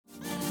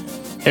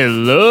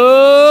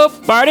Hello,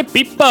 party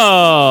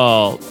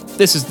people!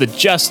 This is the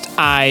Just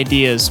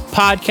Ideas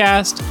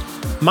podcast.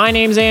 My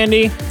name's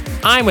Andy,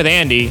 I'm with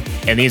Andy,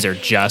 and these are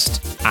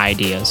just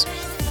ideas.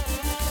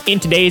 In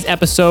today's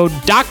episode,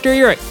 Dr.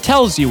 Urich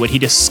tells you what he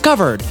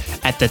discovered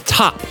at the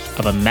top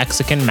of a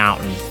Mexican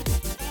mountain.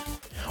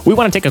 We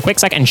want to take a quick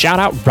second and shout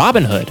out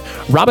Robinhood.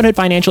 Robinhood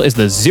Financial is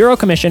the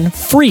zero-commission,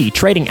 free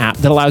trading app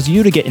that allows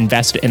you to get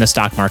invested in the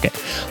stock market.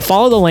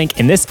 Follow the link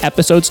in this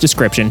episode's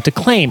description to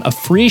claim a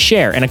free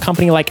share in a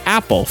company like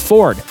Apple,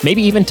 Ford,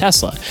 maybe even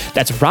Tesla.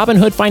 That's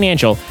Robinhood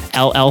Financial,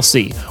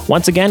 LLC.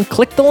 Once again,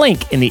 click the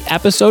link in the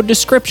episode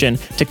description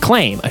to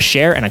claim a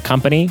share in a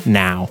company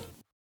now.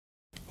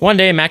 One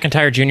day,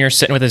 McIntyre Jr. is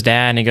sitting with his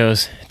dad, and he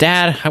goes,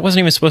 "Dad, I wasn't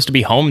even supposed to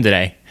be home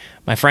today.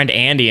 My friend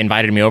Andy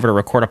invited me over to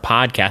record a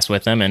podcast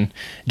with him, and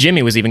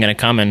Jimmy was even going to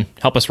come and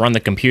help us run the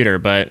computer,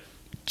 but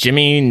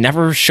Jimmy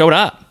never showed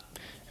up."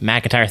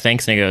 McIntyre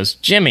thinks, and he goes,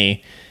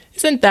 "Jimmy,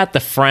 isn't that the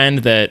friend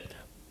that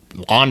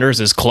launders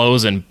his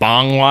clothes in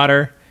bong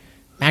water?"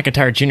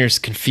 McIntyre Jr. is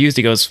confused.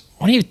 He goes,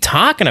 "What are you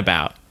talking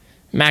about?"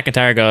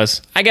 McIntyre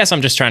goes, "I guess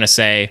I'm just trying to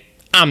say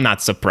I'm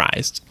not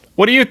surprised.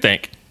 What do you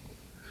think?"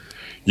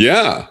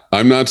 Yeah,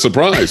 I'm not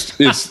surprised.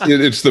 It's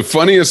the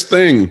funniest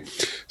thing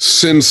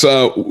since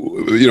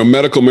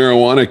medical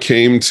marijuana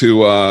came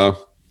to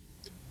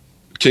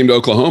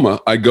Oklahoma.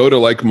 I go to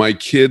like my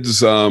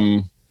kids'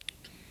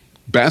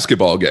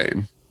 basketball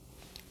game,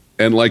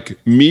 and like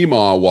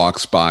Meemaw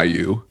walks by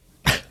you,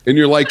 and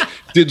you're like,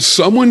 "Did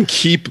someone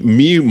keep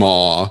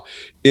Meemaw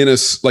in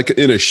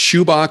a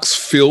shoebox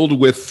filled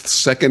with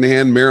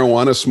secondhand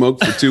marijuana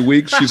smoke for 2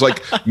 weeks?" She's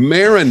like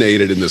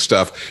marinated in this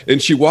stuff,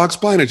 and she walks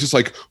by and it's just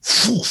like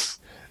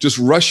just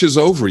rushes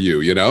over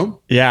you, you know?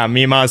 Yeah,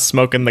 Meemaw's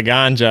smoking the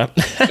ganja.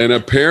 And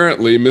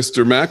apparently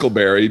Mr.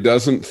 McElberry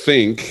doesn't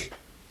think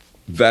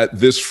that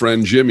this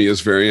friend Jimmy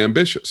is very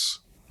ambitious.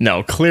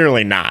 No,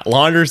 clearly not.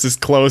 Launders his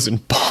clothes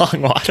in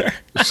bong water.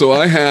 So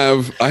I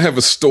have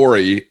a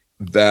story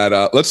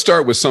that let's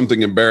start with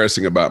something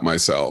embarrassing about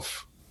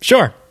myself.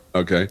 Sure.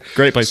 Okay.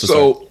 Great place to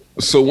start.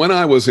 So when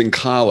I was in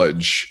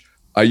college,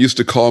 I used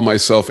to call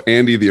myself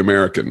Andy the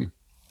American.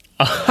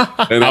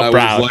 And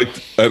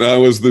I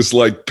was this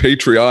like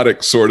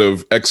patriotic sort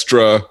of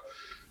extra,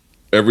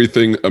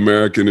 everything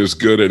American is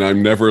good and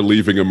I'm never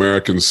leaving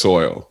American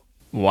soil.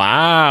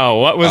 Wow.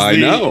 What was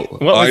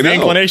the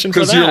inclination for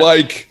that? Because you're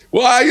like,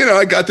 well,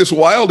 I got this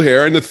wild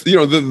hair, and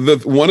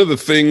the one of the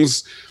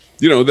things,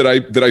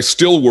 that I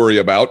still worry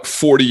about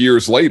 40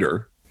 years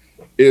later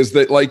is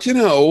that, like,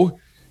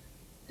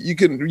 you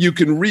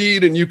can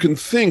read and you can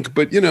think,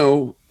 but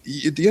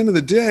at the end of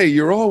the day,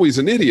 you're always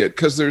an idiot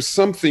because there's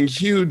something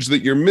huge that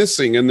you're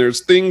missing, and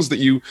there's things that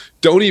you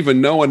don't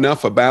even know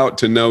enough about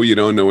to know you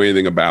don't know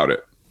anything about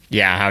it.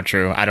 Yeah, how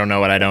true. I don't know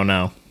what I don't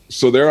know.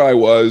 So there I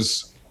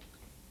was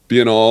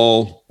being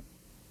all,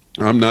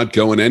 I'm not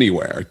going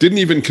anywhere. Didn't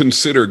even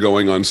consider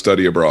going on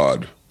study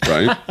abroad,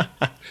 right?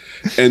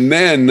 And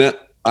then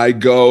I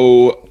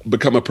go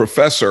become a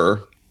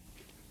professor.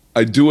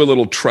 I do a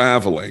little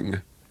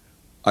traveling.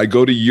 I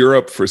go to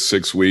Europe for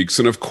 6 weeks.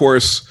 And of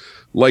course,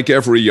 like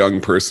every young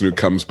person who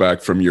comes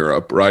back from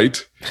Europe,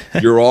 right?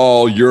 You're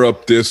all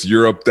Europe this,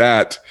 Europe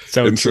that.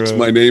 So and true. Since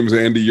my name's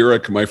Andy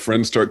Urich, my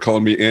friends start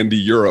calling me Andy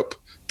Europe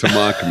to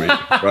mock me,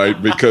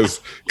 right? Because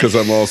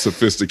I'm all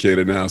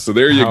sophisticated now. So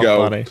there you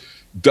go. Funny.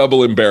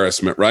 Double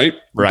embarrassment, right?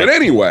 Right. But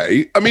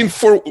anyway, I mean,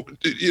 for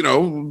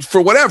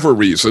whatever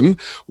reason,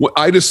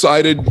 I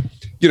decided,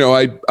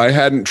 I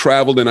hadn't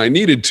traveled and I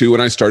needed to,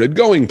 and I started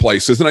going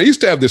places. And I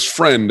used to have this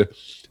friend,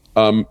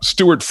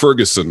 Stuart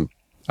Ferguson.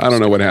 I don't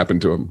know what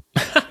happened to him.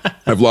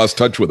 I've lost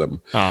touch with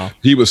him. Oh.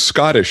 He was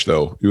Scottish,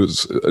 though. He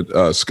was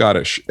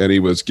Scottish, and he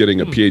was getting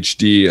a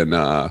PhD in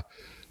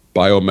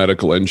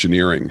biomedical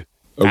engineering.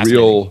 A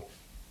real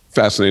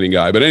fascinating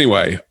guy. But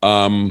anyway,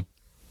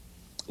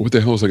 what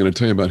the hell was I going to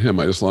tell you about him?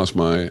 I just lost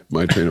my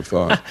train of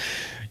thought.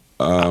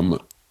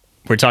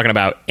 We're talking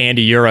about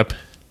Andy Europe.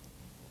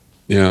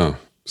 Yeah.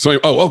 So,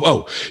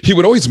 he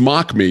would always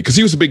mock me because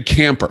he was a big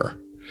camper.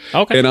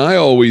 Okay. And I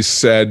always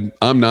said,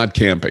 I'm not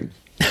camping,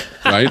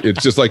 right?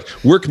 It's just like,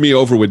 work me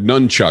over with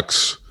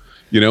nunchucks,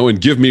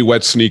 and give me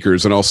wet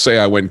sneakers and I'll say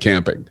I went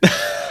camping.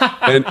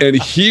 and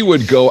he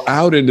would go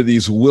out into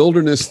these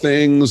wilderness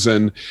things.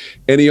 And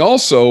he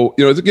also,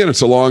 again,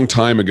 it's a long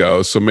time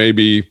ago, so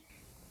maybe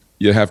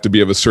you have to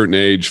be of a certain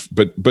age,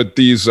 but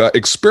these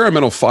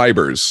experimental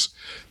fibers,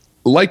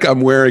 like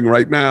I'm wearing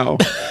right now,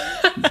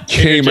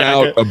 came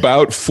out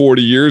about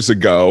 40 years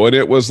ago. And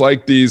it was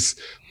like these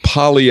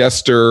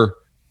polyester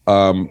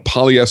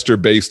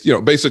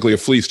based, basically a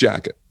fleece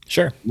jacket.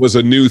 Sure. Was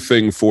a new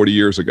thing 40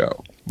 years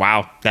ago.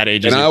 Wow. That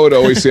age. And I would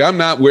always say, I'm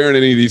not wearing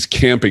any of these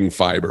camping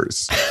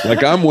fibers.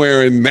 Like, I'm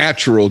wearing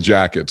natural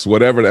jackets,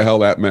 whatever the hell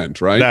that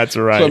meant. Right. That's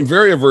right. So I'm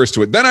very averse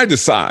to it. Then I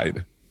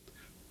decide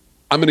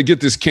I'm going to get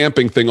this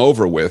camping thing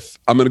over with.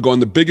 I'm going to go on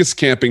the biggest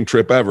camping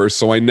trip ever,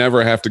 so I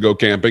never have to go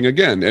camping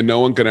again. And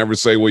no one can ever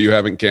say, well, you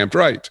haven't camped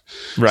right.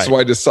 Right. So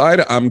I decide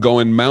I'm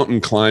going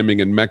mountain climbing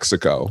in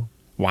Mexico.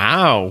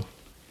 Wow.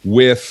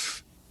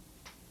 With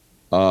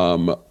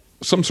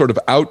some sort of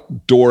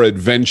outdoor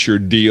adventure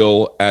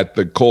deal at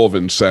the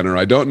Colvin Center.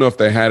 I don't know if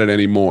they have it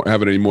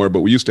anymore,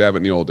 but we used to have it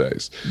in the old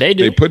days. They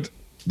do.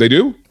 They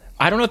do?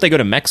 I don't know if they go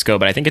to Mexico,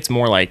 but I think it's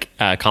more like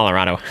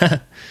Colorado.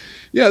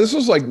 Yeah, this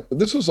was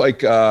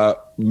like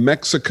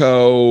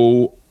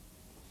Mexico,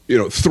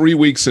 3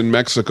 weeks in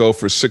Mexico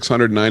for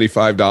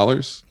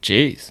 $695.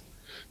 Jeez.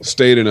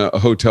 Stayed in a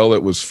hotel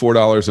that was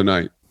 $4 a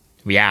night.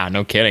 Yeah,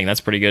 no kidding. That's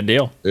a pretty good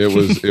deal. It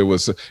was,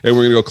 and we're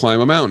going to go climb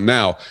a mountain.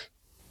 Now,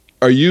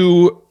 are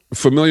you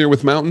familiar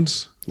with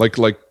mountains? Have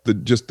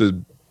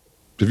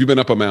you been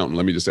up a mountain?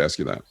 Let me just ask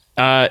you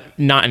that.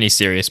 Not any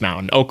serious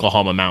mountain.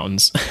 Oklahoma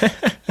mountains.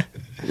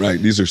 Right.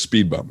 These are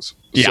speed bumps.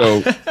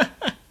 Yeah.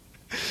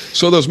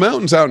 So those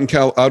mountains out in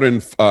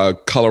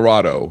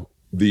Colorado,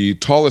 the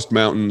tallest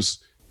mountains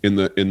in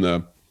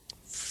the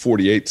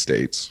 48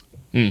 states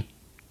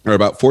are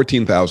about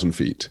 14,000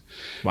 feet.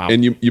 Wow.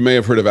 And you may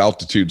have heard of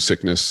altitude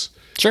sickness.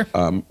 Sure.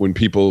 When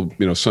people,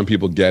 some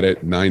people get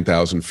it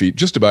 9,000 feet.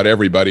 Just about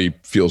everybody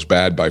feels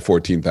bad by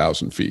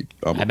 14,000 feet.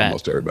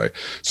 Almost everybody.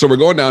 So we're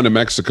going down to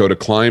Mexico to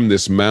climb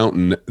this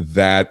mountain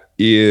that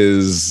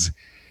is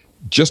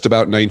just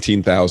about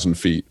 19,000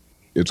 feet.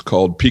 It's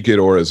called Pico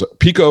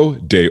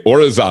de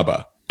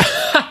Orizaba.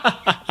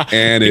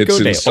 And it's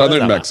in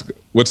southern Mexico.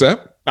 What's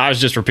that? I was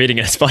just repeating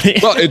it. It's funny.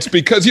 Well, it's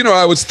because,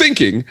 I was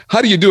thinking,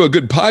 how do you do a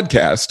good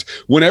podcast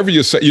whenever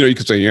you say, you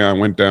could say, yeah, I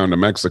went down to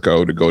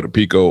Mexico to go to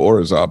Pico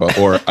Orizaba,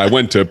 or I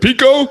went to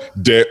Pico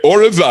de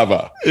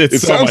Orizaba. It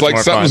sounds like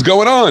something's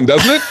going on,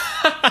 doesn't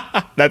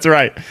it? That's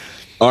right.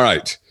 All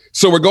right.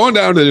 So we're going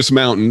down to this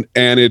mountain,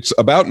 and it's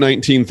about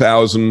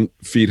 19,000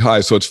 feet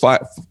high. So it's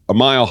a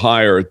mile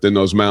higher than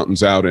those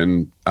mountains out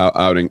in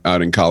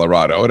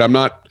Colorado. And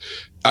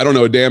I don't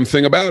know a damn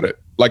thing about it.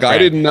 Like, right. I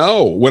didn't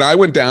know. When I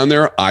went down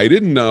there, I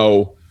didn't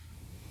know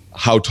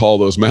how tall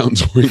those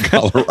mountains were in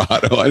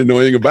Colorado. I didn't know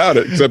anything about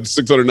it, except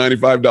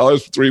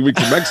 $695 for 3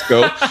 weeks in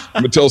Mexico. I'm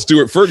going to tell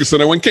Stuart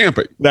Ferguson I went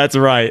camping. That's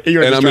right.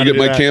 And I'm going to get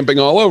my camping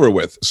all over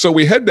with. So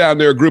we head down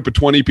there, a group of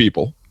 20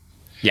 people.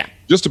 Yeah.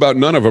 Just about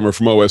none of them are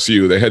from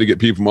OSU. They had to get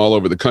people from all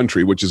over the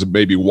country, which is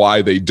maybe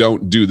why they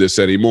don't do this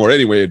anymore.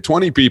 Anyway,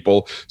 20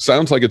 people.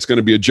 Sounds like it's going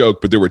to be a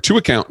joke, but there were 2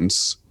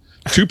 accountants,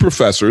 2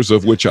 professors,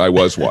 of which I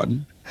was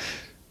one,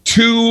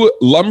 2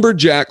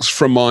 lumberjacks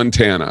from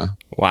Montana.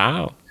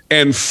 Wow.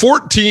 And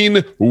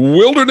 14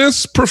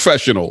 wilderness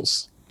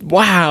professionals.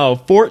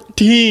 Wow,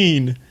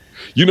 14.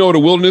 You know what a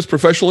wilderness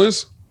professional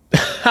is?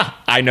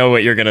 I know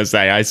what you're going to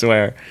say, I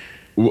swear.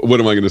 What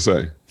am I going to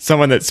say?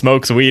 Someone that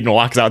smokes weed and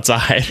walks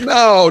outside.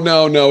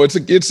 No.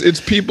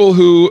 It's people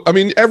who,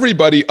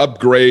 everybody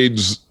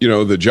upgrades,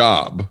 the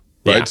job,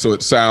 right? Yeah. So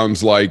it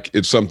sounds like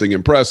it's something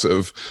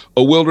impressive.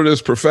 A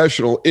wilderness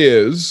professional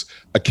is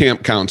a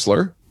camp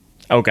counselor.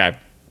 Okay.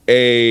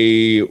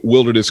 A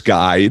wilderness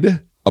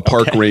guide, a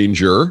park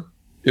ranger.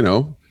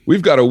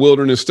 We've got a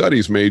wilderness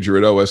studies major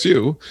at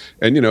OSU,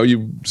 and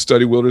you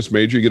study wilderness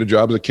major, you get a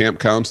job as a camp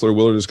counselor,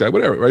 wilderness guide,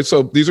 whatever, right?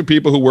 So these are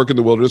people who work in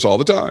the wilderness all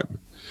the time.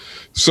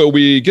 So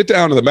we get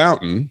down to the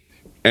mountain,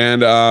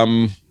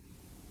 and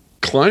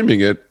climbing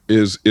it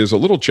is a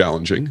little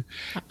challenging.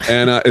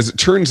 And as it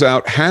turns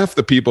out, half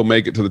the people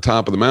make it to the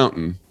top of the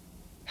mountain,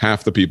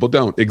 half the people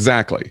don't.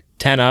 Exactly.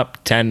 10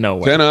 up, 10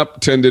 nowhere. 10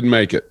 up, 10 didn't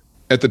make it.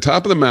 At the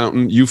top of the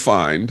mountain, you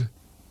find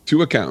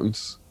 2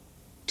 accountants,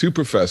 2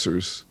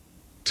 professors,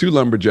 2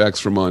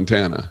 lumberjacks from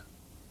Montana,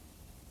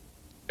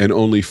 and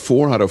only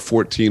 4 out of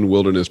 14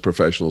 wilderness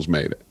professionals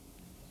made it.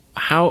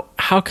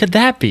 How could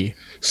that be?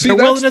 See, they're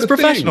wilderness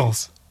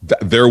professionals.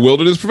 They're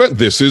wilderness professionals.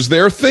 This is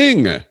their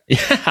thing.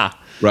 Yeah.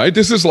 Right?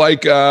 This is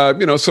like,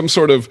 some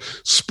sort of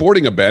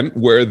sporting event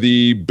where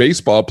the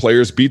baseball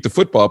players beat the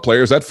football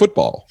players at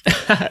football.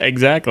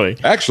 Exactly.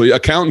 Actually,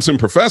 accountants and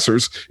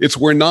professors, it's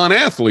where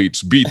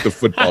non-athletes beat the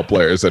football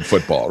players at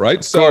football,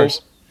 right? Of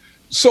course.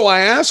 So I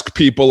ask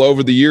people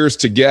over the years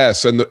to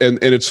guess, and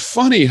it's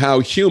funny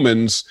how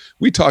humans,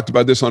 we talked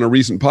about this on a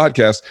recent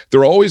podcast,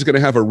 they're always going to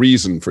have a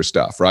reason for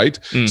stuff, right?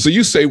 So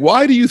you say,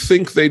 why do you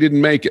think they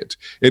didn't make it?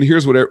 And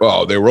here's what,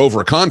 they were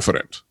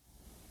overconfident.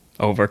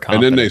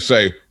 And then they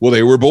say, well,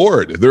 they were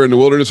bored. They're in the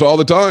wilderness all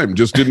the time,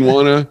 just didn't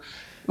want to.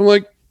 I'm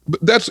like,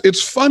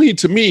 it's funny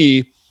to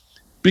me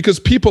because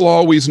people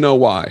always know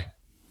why,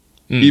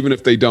 even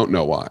if they don't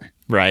know why.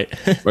 Right.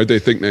 Right. They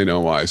think they know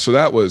why. So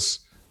that was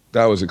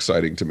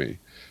exciting to me.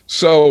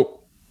 So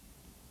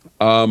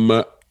I'm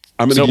going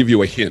to give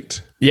you a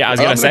hint. Yeah, I was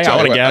going to say, I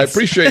want to guess. I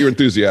appreciate your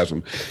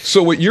enthusiasm.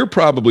 So what you're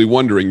probably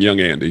wondering, young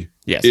Andy,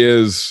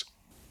 is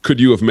could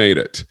you have made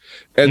it?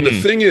 And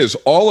the thing is,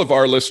 all of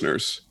our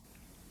listeners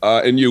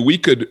and we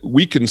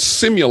can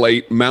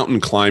simulate mountain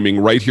climbing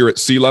right here at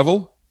sea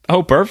level.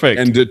 Oh, perfect.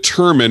 And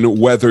determine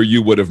whether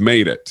you would have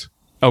made it.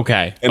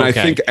 Okay. And I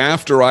think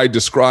after I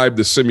describe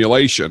the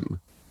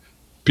simulation,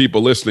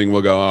 people listening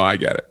will go, oh, I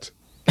get it.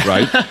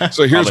 Right?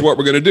 So here's what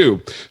we're going to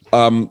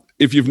do.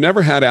 If you've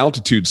never had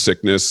altitude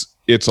sickness,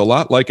 it's a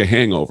lot like a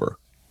hangover.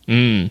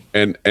 And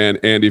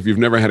if you've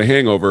never had a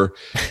hangover,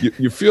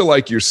 you feel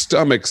like your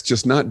stomach's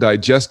just not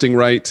digesting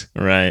right.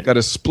 Right. Got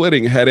a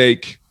splitting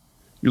headache.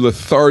 You're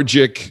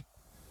lethargic.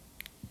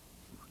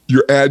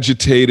 You're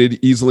agitated,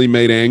 easily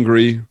made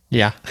angry.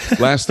 Yeah.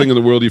 Last thing in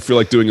the world you feel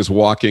like doing is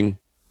walking.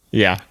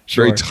 Yeah.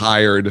 Sure. Very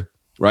tired,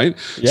 right?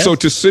 Yes. So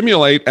to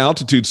simulate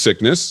altitude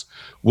sickness,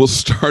 we'll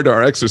start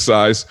our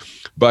exercise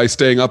by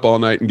staying up all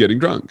night and getting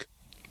drunk.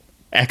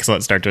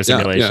 Excellent start to a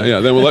simulation. Yeah.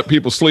 Then we'll let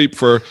people sleep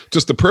for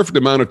just the perfect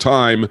amount of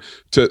time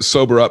to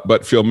sober up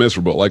but feel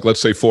miserable. Like,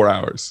 let's say 4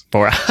 hours.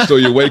 4 hours. So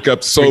you wake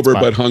up sober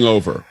but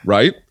hungover,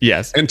 right?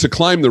 Yes. And to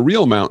climb the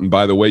real mountain,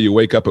 by the way, you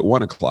wake up at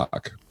 1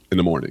 o'clock in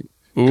the morning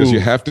because Ooh. you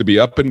have to be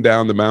up and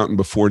down the mountain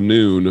before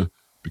noon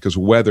because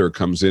weather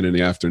comes in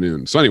the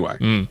afternoon. So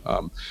anyway,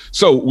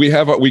 so we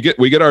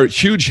get our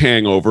huge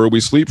hangover. We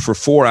sleep for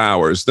 4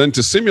 hours. Then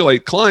to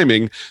simulate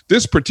climbing,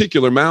 this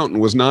particular mountain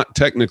was not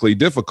technically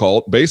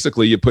difficult.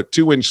 Basically, you put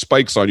 2-inch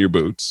spikes on your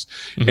boots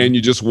and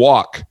you just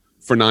walk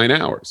for 9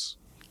 hours.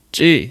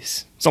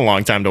 Jeez, it's a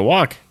long time to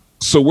walk.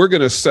 So we're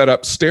going to set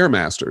up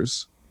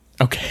Stairmasters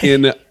Okay.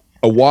 in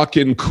a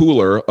walk-in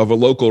cooler of a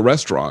local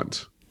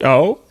restaurant.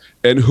 Oh.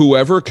 And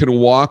whoever can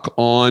walk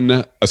on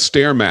a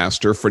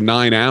Stairmaster for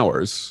 9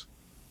 hours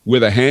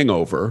with a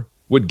hangover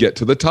would get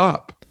to the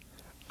top.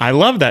 I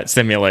love that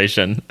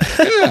simulation.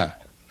 Yeah.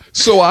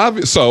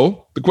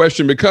 So the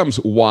question becomes,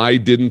 why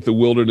didn't the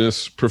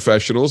wilderness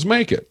professionals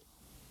make it?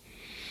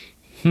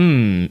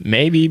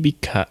 Maybe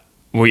because...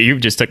 Well, you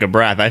just took a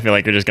breath. I feel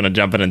like you're just going to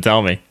jump in and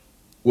tell me.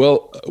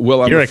 Well,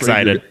 You're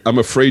excited. I'm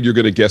afraid you're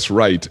going to guess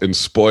right and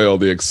spoil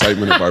the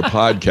excitement of our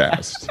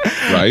podcast,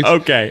 right?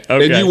 Okay.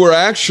 And you were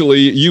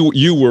actually,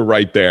 you were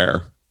right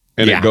there.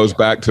 And Yeah. it goes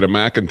back to the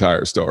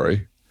McIntyre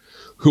story.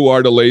 Who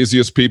are the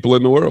laziest people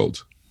in the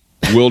world?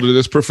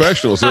 Wilderness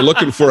professionals. They're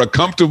looking for a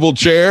comfortable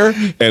chair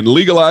and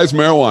legalized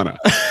marijuana,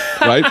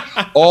 right?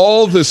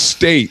 All the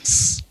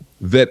states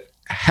that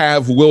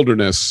have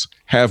wilderness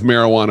have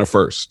marijuana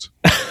first,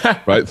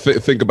 right?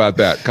 Think about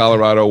that.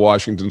 Colorado,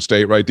 Washington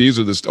State, right? These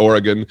are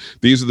Oregon.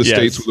 These are the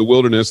states with the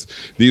wilderness.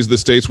 These are the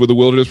states with the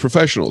wilderness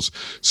professionals.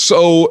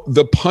 So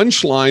the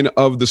punchline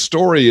of the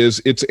story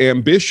is it's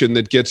ambition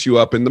that gets you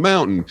up in the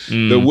mountain.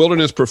 The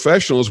wilderness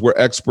professionals were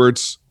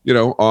experts,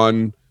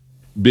 on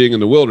being in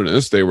the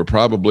wilderness. They were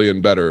probably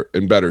in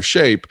better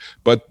shape,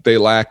 but they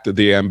lacked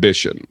the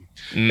ambition.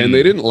 And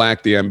they didn't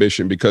lack the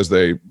ambition because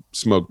they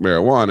smoked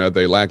marijuana.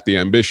 They lacked the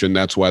ambition.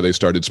 That's why they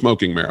started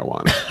smoking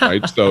marijuana,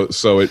 right?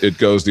 So it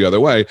goes the other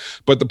way.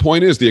 But the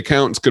point is, the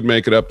accountants could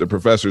make it up. The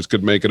professors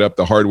could make it up.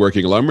 The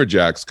hardworking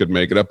lumberjacks could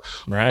make it up.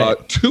 Right.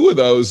 Two of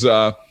those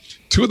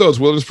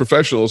wilderness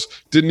professionals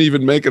didn't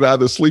even make it out of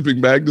the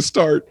sleeping bag to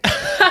start.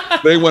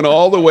 They went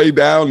all the way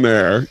down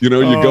there. You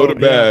go to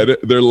bed,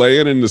 they're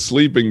laying in the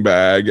sleeping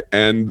bag,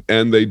 and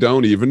they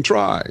don't even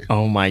try.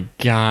 Oh my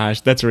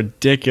gosh, that's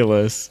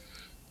ridiculous.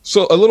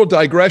 So a little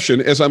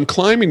digression. As I'm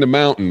climbing the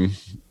mountain,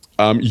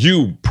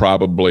 you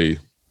probably,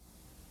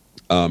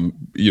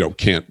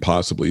 can't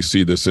possibly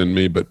see this in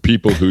me, but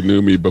people who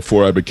knew me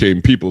before I became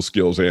People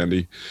Skills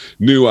Andy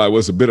knew I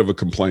was a bit of a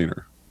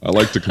complainer. I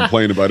like to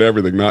complain about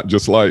everything, not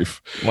just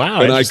life.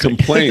 Wow. And I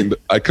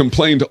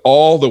complained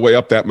all the way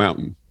up that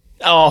mountain.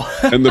 Oh.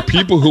 And the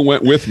people who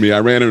went with me, I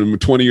ran into them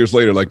 20 years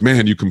later, like,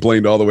 man, you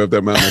complained all the way up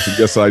that mountain. I said,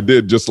 yes, I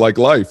did. Just like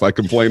life. I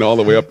complained all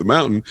the way up the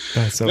mountain.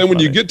 That's so and when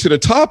you funny. get to the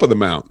top of the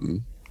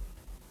mountain,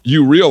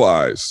 you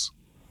realize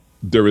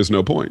there is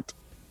no point.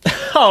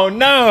 Oh,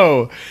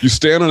 no. You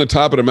stand on the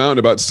top of the mountain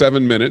about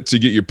 7 minutes. You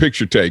get your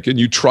picture taken.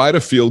 You try to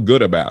feel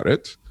good about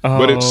it.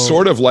 But it's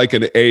sort of like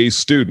an A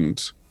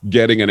student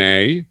getting an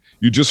A.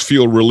 You just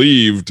feel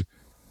relieved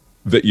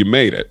that you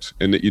made it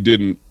and that you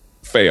didn't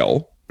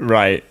fail.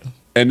 Right.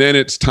 And then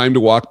it's time to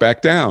walk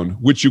back down,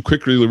 which you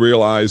quickly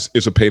realize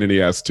is a pain in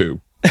the ass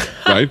too,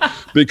 right?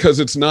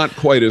 Because it's not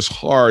quite as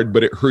hard,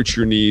 but it hurts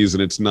your knees,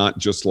 and it's not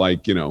just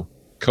like,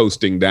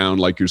 coasting down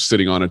like you're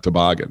sitting on a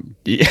toboggan.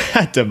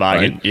 Yeah,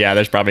 toboggan. Right? Yeah,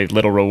 there's probably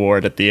little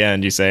reward at the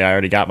end. You say, I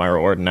already got my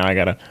reward, and now I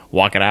got to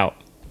walk it out.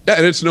 Yeah,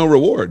 and it's no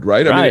reward,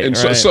 right?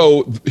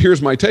 So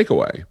here's my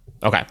takeaway.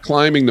 Okay.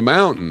 Climbing the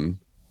mountain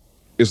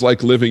is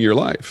like living your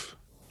life.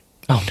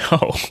 Oh,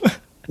 no.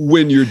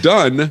 When you're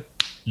done,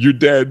 you're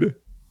dead.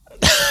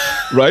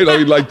 Right? I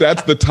mean, like,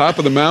 that's the top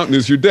of the mountain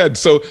is you're dead.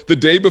 So the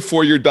day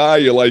before you die,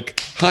 you're like,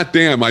 hot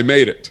damn, I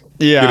made it.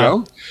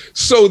 Yeah.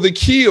 So the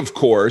key, of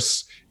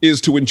course, is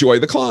to enjoy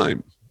the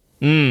climb.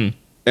 And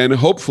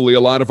hopefully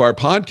a lot of our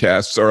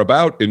podcasts are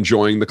about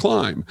enjoying the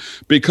climb,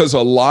 because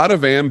a lot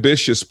of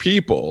ambitious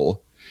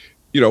people,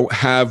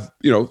 have,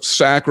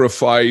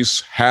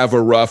 sacrifice, have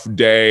a rough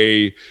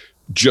day,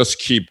 just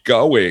keep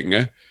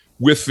going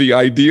with the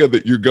idea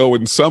that you're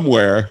going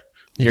somewhere,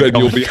 then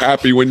you'll be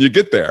happy when you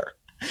get there.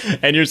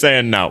 And you're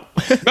saying no.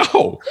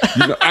 No.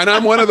 And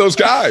I'm one of those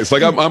guys.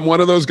 Like, I'm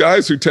one of those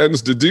guys who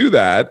tends to do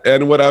that.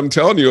 And what I'm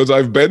telling you is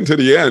I've been to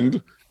the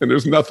end and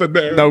there's nothing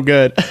there. No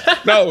good.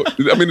 No.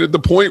 I mean, the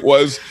point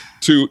was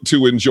to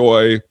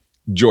enjoy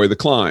the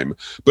climb.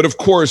 But of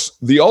course,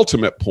 the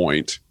ultimate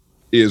point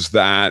is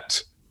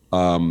that,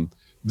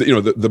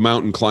 the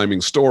mountain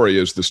climbing story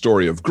is the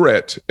story of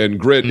grit. And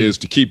grit is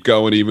to keep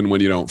going even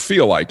when you don't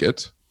feel like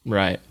it.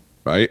 Right.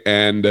 Right.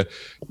 And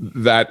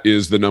that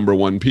is the number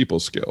one people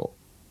skill.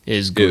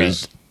 Is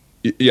grit.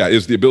 Yeah,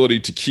 is the ability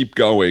to keep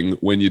going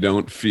when you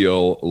don't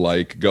feel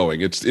like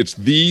going. It's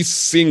the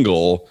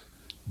single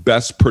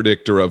best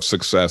predictor of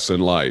success in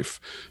life.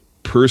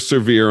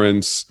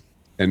 Perseverance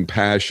and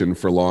passion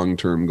for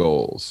long-term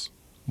goals.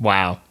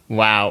 Wow.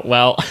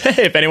 Well,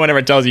 if anyone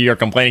ever tells you you're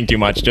complaining too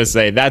much, just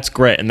say that's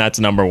grit and that's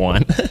number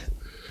one.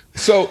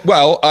 So,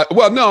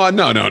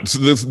 no. So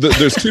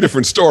there's two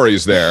different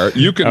stories there.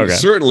 You can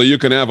certainly you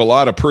can have a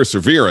lot of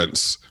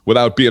perseverance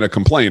without being a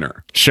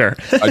complainer. Sure.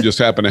 I just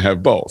happen to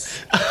have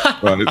both.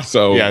 Right?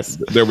 So Yes.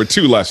 There were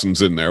two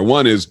lessons in there.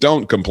 One is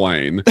don't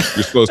complain.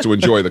 You're supposed to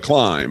enjoy the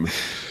climb.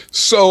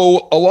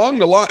 So along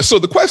the line, so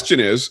the question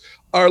is,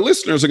 our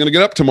listeners are going to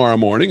get up tomorrow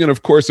morning, and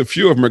of course, a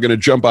few of them are going to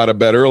jump out of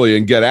bed early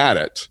and get at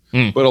it.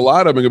 But a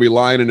lot of them are going to be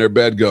lying in their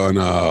bed going,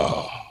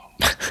 oh,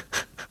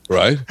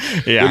 right?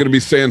 Yeah. They're going to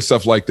be saying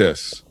stuff like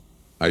this.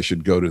 I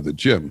should go to the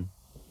gym,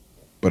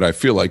 but I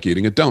feel like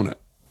eating a donut.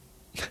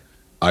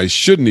 I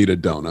shouldn't eat a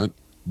donut,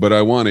 but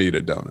I want to eat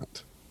a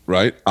donut,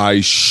 right?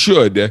 I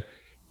should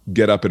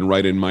get up and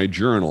write in my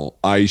journal.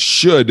 I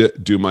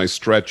should do my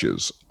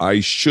stretches.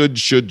 I should,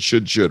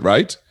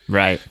 right?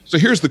 Right. So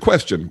here's the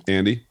question,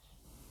 Andy.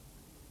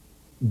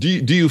 Do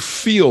you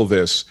feel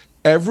this?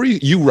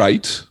 You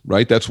write,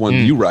 right? That's one.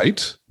 You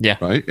write, Yeah.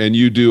 right? And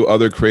you do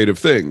other creative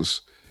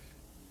things.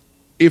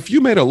 If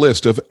you made a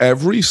list of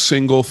every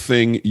single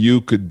thing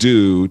you could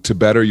do to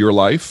better your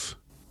life,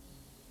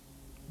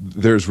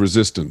 there's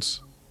resistance.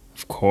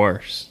 Of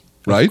course.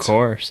 Right? Of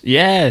course.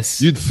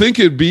 Yes. You'd think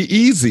it'd be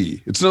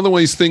easy. It's another one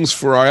of these things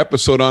for our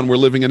episode on We're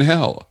Living in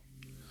Hell.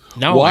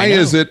 No. Why I know.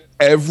 is it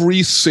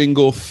every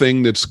single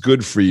thing that's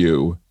good for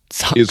you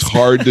is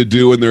hard to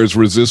do and there's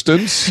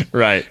resistance?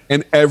 Right.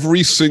 And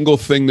every single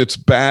thing that's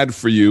bad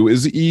for you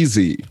is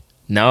easy.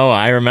 No,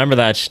 I remember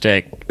that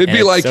shtick. It'd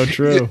be It's like, so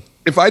true.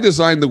 If I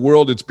designed the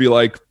world, it'd be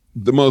like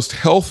the most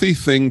healthy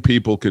thing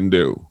people can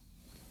do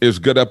is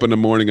get up in the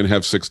morning and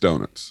have 6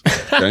 donuts.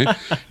 Okay.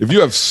 If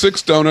you have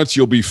 6 donuts,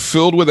 you'll be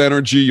filled with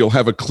energy. You'll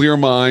have a clear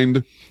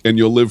mind and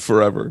you'll live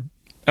forever.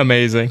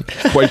 Amazing.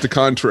 Quite the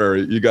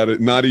contrary. You got to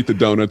not eat the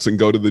donuts and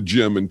go to the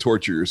gym and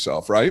torture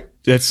yourself, right?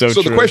 That's so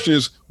true. So the question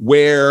is,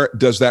 where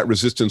does that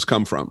resistance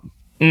come from?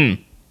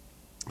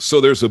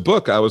 So there's a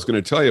book I was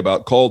going to tell you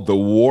about called The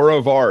War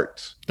of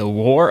Art. The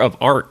War of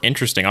Art.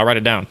 Interesting. I'll write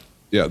it down.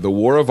 Yeah, The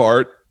War of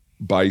Art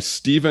by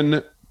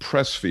Stephen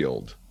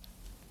Pressfield.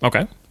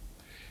 Okay.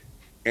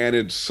 And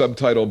it's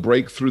subtitled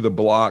Break Through the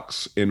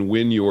Blocks and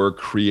Win Your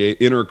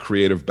Inner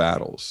Creative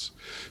Battles.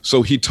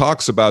 So he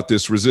talks about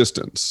this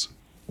resistance.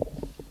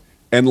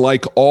 And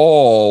like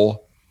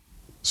all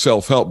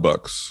self-help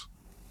books,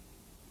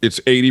 it's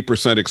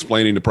 80%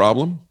 explaining the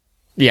problem.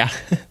 Yeah.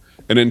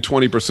 And then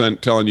 20%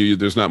 telling you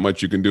there's not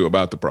much you can do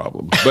about the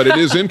problem. But it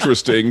is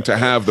interesting to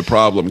have the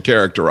problem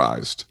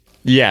characterized.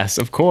 Yes,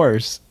 of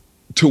course.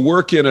 To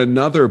work in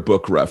another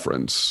book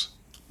reference,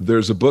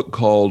 there's a book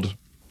called,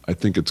 I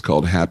think it's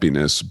called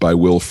Happiness by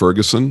Will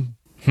Ferguson.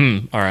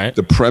 All right.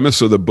 The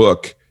premise of the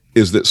book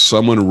is that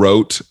someone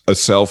wrote a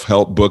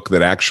self-help book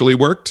that actually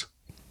worked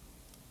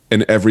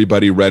and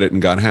everybody read it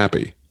and got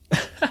happy.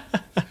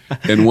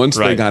 And once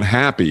they got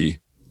happy,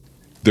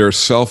 their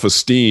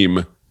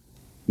self-esteem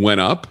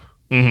went up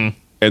and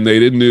they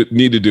didn't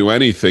need to do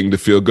anything to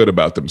feel good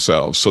about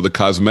themselves. So the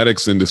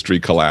cosmetics industry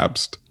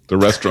collapsed. The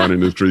restaurant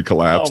industry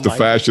collapsed. The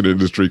fashion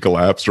industry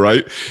collapsed,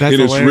 right? That's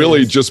and it's hilarious.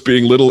 really just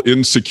being little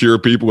insecure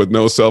people with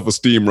no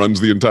self-esteem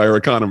runs the entire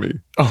economy.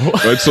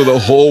 Right? So the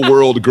whole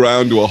world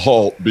ground to a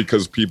halt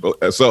because people.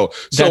 So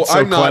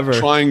I'm not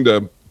trying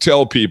to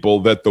tell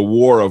people that the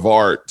war of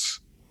art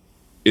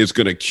is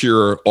going to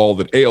cure all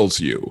that ails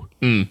you,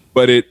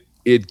 but it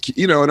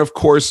and of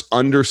course,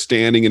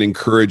 understanding and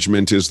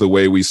encouragement is the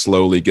way we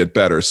slowly get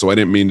better. So I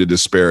didn't mean to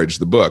disparage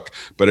the book,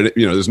 but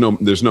there's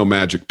no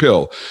magic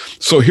pill.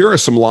 So here are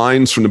some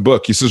lines from the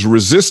book. He says,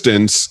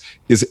 resistance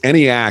is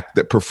any act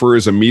that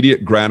prefers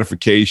immediate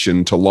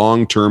gratification to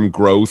long-term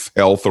growth,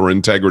 health, or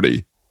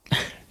integrity.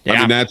 Yeah. I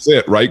mean, that's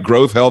it, right?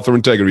 Growth, health, or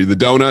integrity. The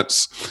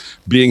donuts,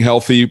 being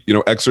healthy,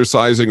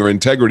 exercising, or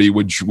integrity,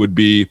 which would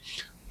be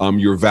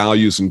your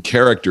values and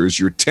characters.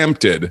 You're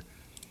tempted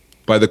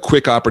by the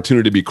quick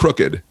opportunity to be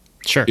crooked,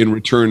 Sure. in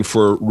return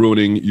for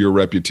ruining your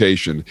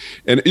reputation.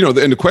 And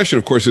the question,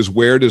 of course, is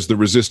where does the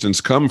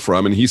resistance come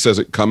from? And he says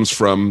it comes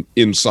from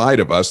inside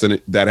of us,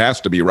 and that has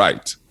to be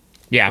right.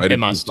 Yeah, Right? it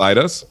must. Inside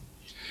us.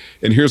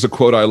 And here's a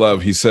quote I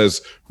love. He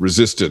says,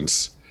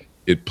 resistance,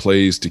 it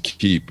plays to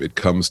keep, it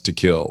comes to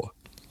kill.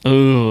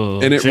 Ooh,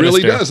 And it sinister.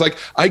 really does. Like,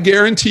 I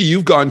guarantee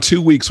you've gone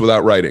 2 weeks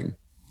without writing,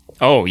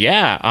 Oh,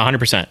 yeah,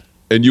 100%.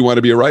 and you want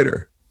to be a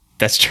writer.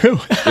 That's true.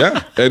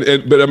 Yeah.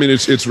 But I mean,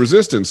 it's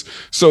resistance.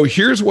 So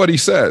here's what he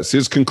says.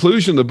 His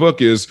conclusion in the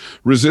book is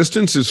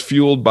resistance is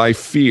fueled by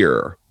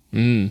fear.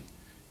 And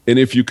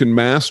if you can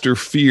master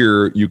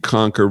fear, you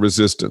conquer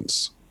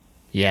resistance.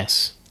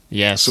 Yes.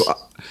 Yes.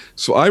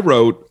 So I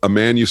wrote a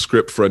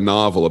manuscript for a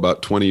novel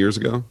about 20 years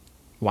ago.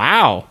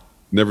 Wow.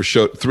 Never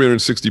showed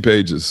 360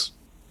 pages.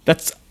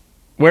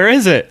 Where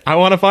is it? I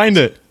want to find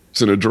it.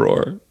 It's in a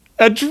drawer.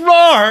 A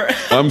drawer.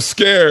 I'm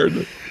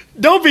scared.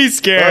 Don't be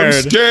scared.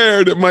 I'm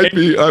scared.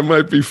 I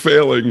might be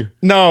failing.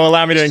 No,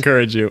 allow me to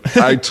encourage you.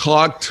 I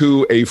talked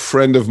to a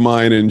friend of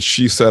mine and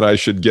she said I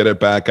should get it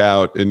back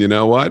out. And you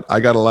know what? I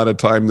got a lot of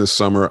time this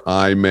summer.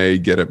 I may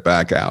get it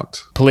back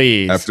out.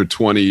 Please. After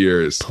 20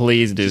 years.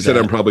 Please do that. She said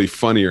I'm probably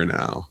funnier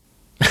now.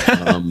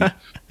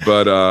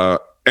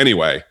 But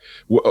anyway,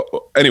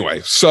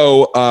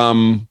 so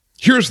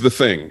here's the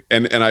thing,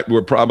 and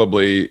we're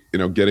probably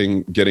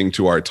getting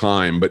to our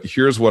time, but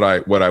here's what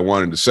I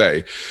wanted to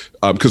say,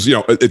 because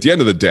at the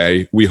end of the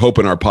day, we hope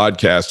in our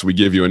podcast we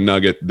give you a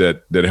nugget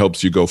that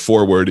helps you go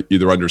forward,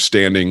 either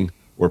understanding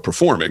or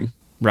performing.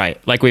 Right,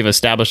 like we've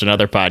established in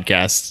other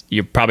podcasts,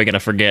 you're probably going to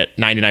forget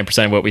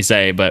 99% of what we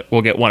say, but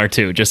we'll get one or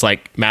two, just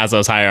like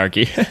Maslow's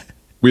hierarchy.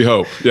 We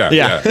hope,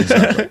 yeah,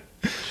 exactly.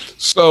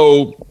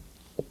 So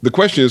the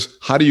question is,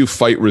 how do you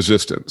fight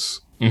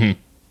resistance? Mm-hmm.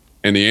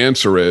 And the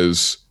answer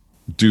is,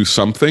 do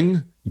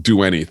something,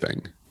 do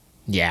anything.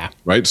 Yeah.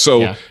 Right?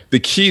 So the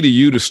key to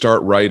you to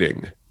start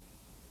writing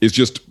is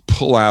just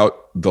pull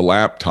out the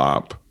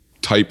laptop,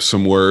 type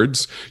some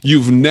words.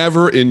 You've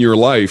never in your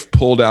life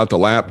pulled out the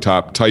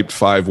laptop, typed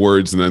 5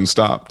 words, and then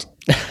stopped.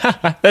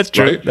 That's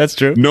true. Right? That's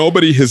true.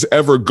 Nobody has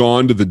ever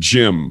gone to the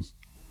gym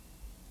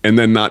and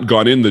then not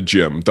gone in the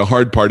gym. The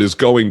hard part is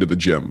going to the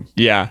gym.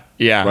 Yeah.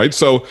 Right.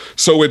 So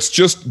it's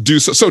just do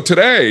so. So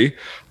today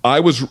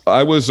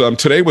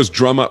today was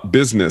Drum Up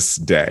Business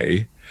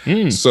Day.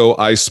 So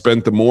I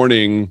spent the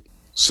morning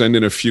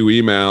sending a few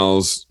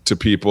emails to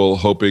people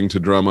hoping to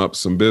drum up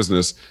some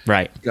business.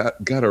 Right.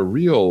 Got a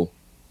real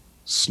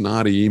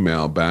snotty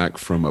email back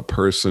from a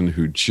person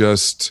who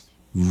just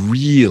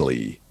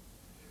really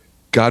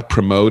got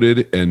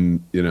promoted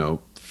and,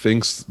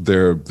 thinks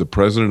they're the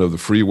president of the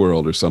free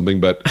world or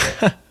something, but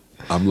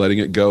I'm letting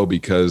it go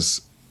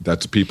because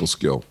that's a people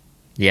skill.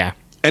 Yeah.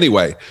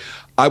 Anyway,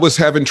 I was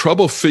having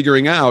trouble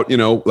figuring out,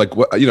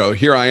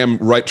 here I am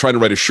trying to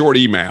write a short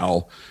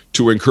email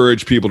to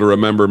encourage people to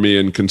remember me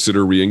and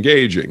consider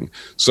re-engaging.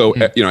 So,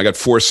 I got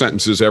 4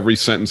 sentences. Every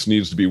sentence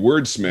needs to be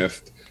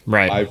wordsmithed.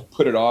 Right. I've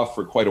put it off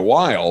for quite a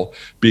while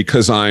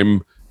because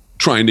I'm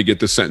trying to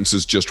get the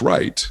sentences just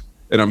right.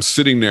 And I'm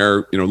sitting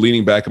there,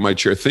 leaning back in my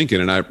chair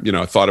thinking, and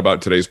I thought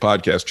about today's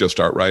podcast, Just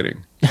Start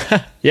Writing.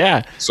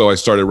 Yeah. So I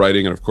started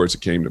writing, and of course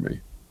it came to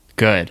me.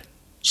 Good.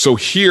 So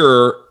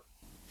here,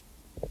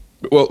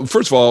 well,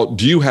 first of all,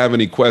 do you have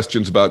any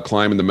questions about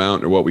climbing the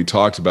mountain or what we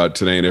talked about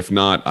today? And if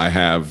not, I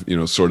have,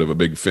 sort of a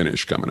big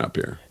finish coming up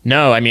here.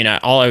 No, I mean,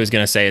 all I was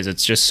going to say is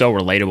it's just so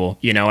relatable,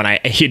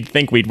 and you'd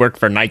think we'd work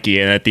for Nike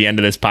and at the end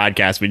of this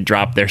podcast, we'd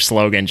drop their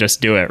slogan,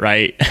 just do it,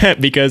 right?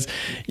 Because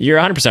you're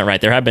 100%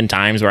 right. There have been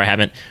times where I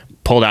haven't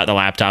pulled out the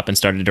laptop and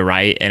started to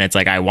write, and it's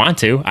like, I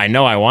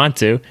know I want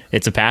to,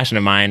 it's a passion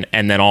of mine.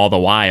 And then all the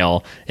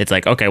while it's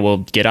like, okay, we'll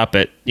get up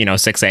at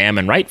 6 a.m.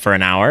 and write for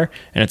an hour,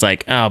 and it's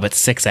like, oh, but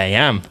 6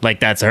 a.m.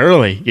 like that's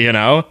early,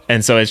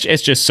 and so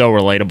it's just so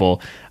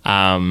relatable.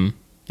 And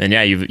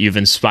yeah, you've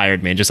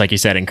inspired me, and just like you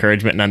said,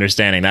 encouragement and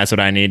understanding, that's what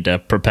I need to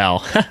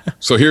propel.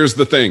 So here's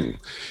the thing,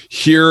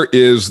 here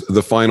is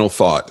the final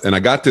thought, and I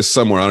got this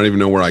somewhere, I don't even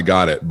know where I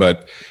got it,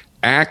 but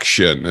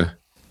action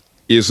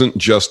isn't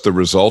just the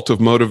result of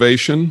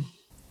motivation,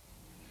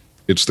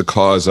 it's the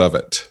cause of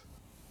it.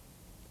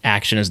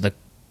 Action is the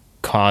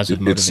cause of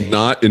motivation. It's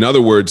not, in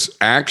other words,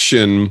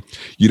 action,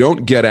 you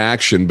don't get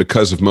action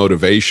because of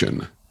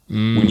motivation.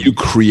 When you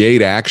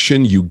create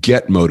action, you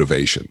get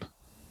motivation.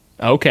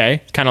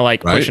 Okay. Kind of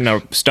like pushing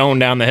a stone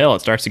down the hill. It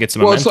starts to get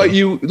some momentum.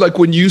 It's like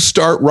when you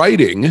start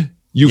writing,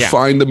 you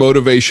find the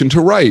motivation to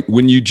write.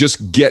 When you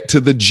just get to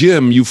the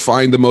gym, you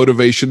find the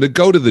motivation to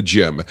go to the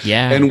gym.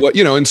 Yeah. And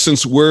and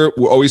since we're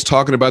always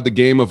talking about the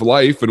game of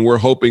life, and we're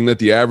hoping that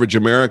the average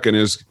American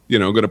is,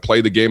 going to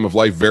play the game of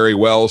life very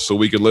well so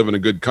we can live in a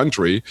good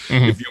country.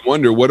 Mm-hmm. If you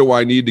wonder, what do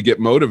I need to get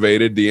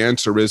motivated? The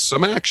answer is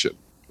some action,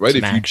 right?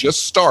 If you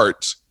just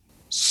start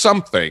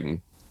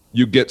something,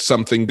 you get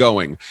something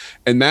going.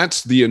 And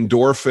that's the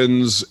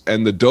endorphins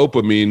and the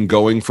dopamine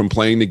going from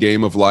playing the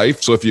game of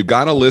life. So if you've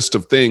got a list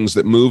of things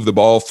that move the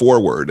ball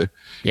forward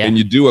and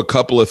you do a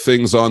couple of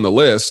things on the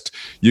list,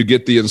 you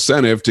get the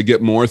incentive to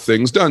get more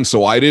things done.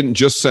 So I didn't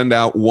just send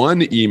out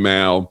one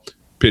email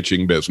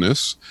pitching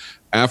business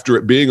after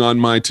it being on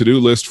my to-do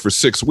list for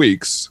 6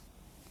 weeks.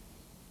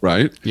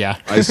 Right? Yeah.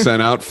 I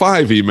sent out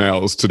 5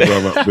 emails to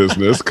drum up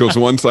business because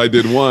once I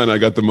did one, I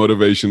got the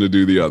motivation to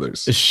do the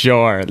others.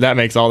 Sure. That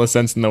makes all the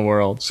sense in the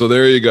world. So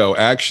there you go.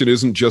 Action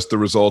isn't just the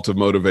result of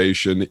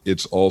motivation.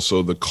 It's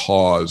also the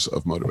cause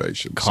of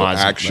motivation. So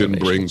action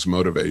brings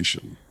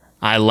motivation.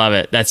 I love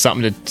it. That's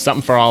something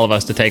for all of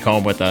us to take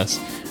home with us.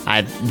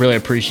 I really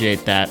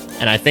appreciate that.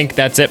 And I think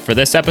that's it for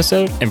this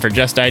episode. And for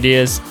Just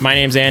Ideas, my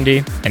name's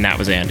Andy, and that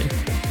was Andy.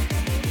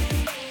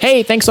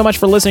 Hey, thanks so much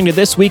for listening to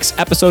this week's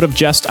episode of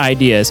Just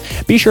Ideas.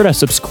 Be sure to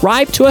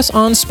subscribe to us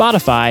on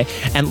Spotify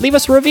and leave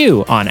us a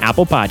review on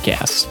Apple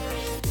Podcasts.